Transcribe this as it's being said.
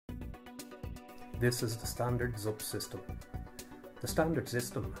This is the standard ZUP system. The standard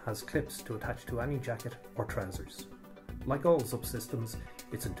system has clips to attach to any jacket or trousers. Like all ZUP systems,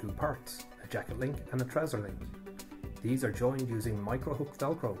 it's in two parts, a jacket link and a trouser link. These are joined using micro-hook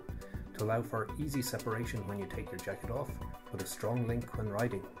velcro to allow for easy separation when you take your jacket off, with a strong link when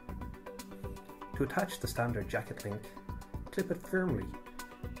riding. To attach the standard jacket link, clip it firmly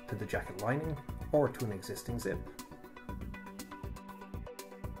to the jacket lining or to an existing zip.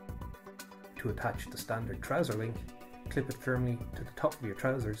 To attach the standard trouser link, clip it firmly to the top of your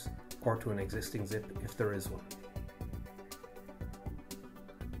trousers or to an existing zip if there is one.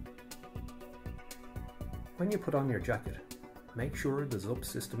 When you put on your jacket, make sure the ZUP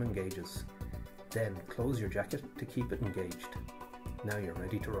system engages. Then close your jacket to keep it engaged. Now you're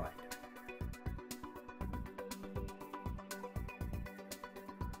ready to ride.